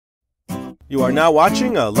You are now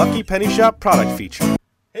watching a Lucky Penny Shop product feature.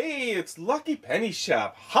 Hey, it's Lucky Penny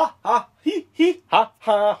Shop. Ha ha hee hee ha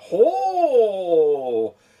ha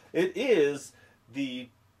ho! It is the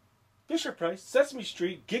Fisher-Price Sesame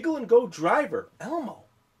Street Giggle and Go driver, Elmo.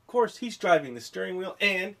 Of course, he's driving the steering wheel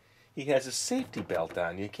and he has a safety belt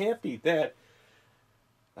on. You can't beat that.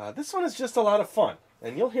 This one is just a lot of fun,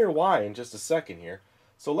 and you'll hear why in just a second here.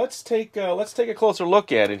 So let's take a closer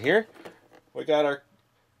look at it here. We got our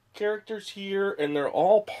characters here, and they're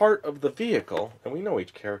all part of the vehicle, and we know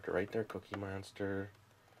each character right there. Cookie Monster,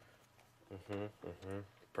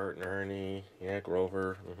 Bert and Ernie, yeah,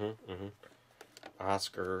 Grover,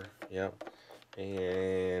 Oscar, yep,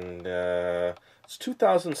 and it's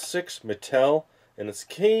 2006 Mattel, and it's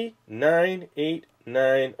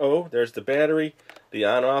K9890. There's the battery, the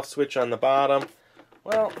on-off switch on the bottom.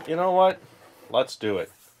 Well, you know what? Let's do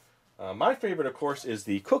it. My favorite, of course, is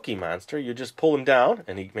the Cookie Monster. You just pull him down,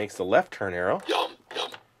 and he makes the left turn arrow. Yum, yum,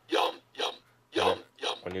 yum, yum, yum,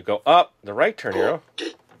 yum. When you go up, the right turn arrow.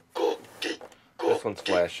 Cookie. This one's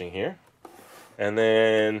flashing here. And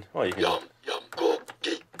then, well, you can... Yum, yum,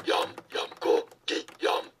 cookie, yum, yum, cookie,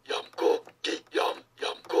 yum, yum, cookie, yum,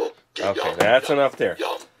 yum, cookie. Okay, that's enough there.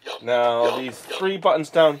 Now, these three buttons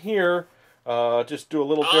down here, just do a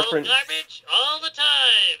little different... All garbage, all the time.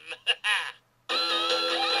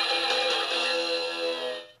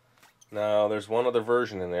 Now, there's one other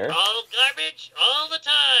version in there. All garbage, all the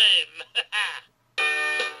time.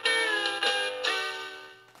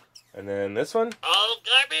 And then this one. All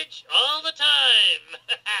garbage, all the time.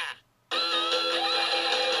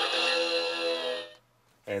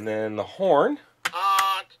 And then the horn.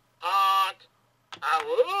 Honk, honk,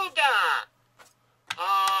 awooga.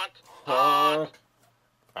 Honk, honk,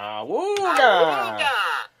 Awooga!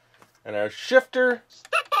 awooga. And our shifter.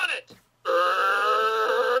 Step on it.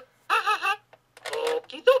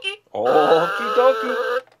 Okie dokie. Okie dokie.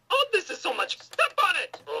 Oh, this is so much. Step on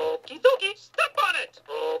it. Okie dokie. Step on it.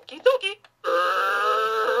 Okie dokie.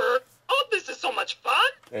 Oh, this is so much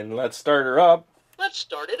fun. And let's start her up. Let's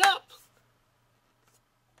start it up.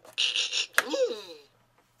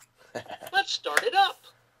 Let's start it up.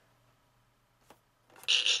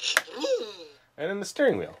 And then the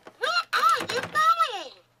steering wheel. Where are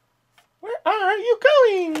you Where are going? you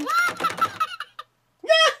going?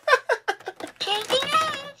 Changing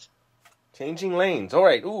lanes. Changing lanes. All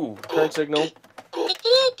right. Ooh, turn signal.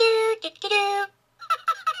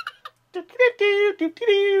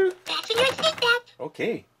 Fasten your seatbelt.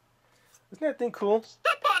 Okay. Isn't that thing cool?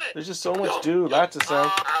 Step on it. There's just so much do. Lots of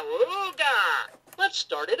sound. Awooga. Let's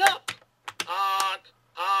start it up. Honk,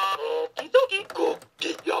 honk, okie dokie.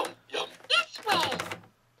 Cookie, yum, yum. This way.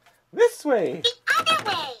 This way. The other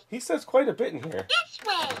way. He says quite a bit in here. This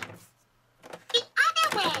way. The other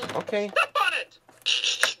way. Okay. Step on it.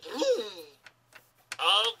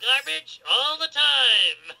 All garbage, all the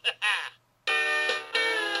time.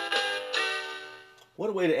 What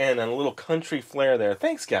a way to end on a little country flair there.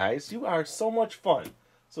 Thanks, guys. You are so much fun.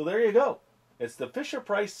 So there you go. It's the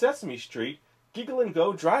Fisher-Price Sesame Street Giggle and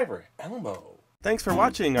Go driver, Elmo. Thanks for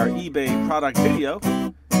watching our eBay product video.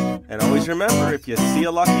 And always remember, if you see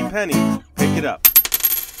a lucky penny, pick it up.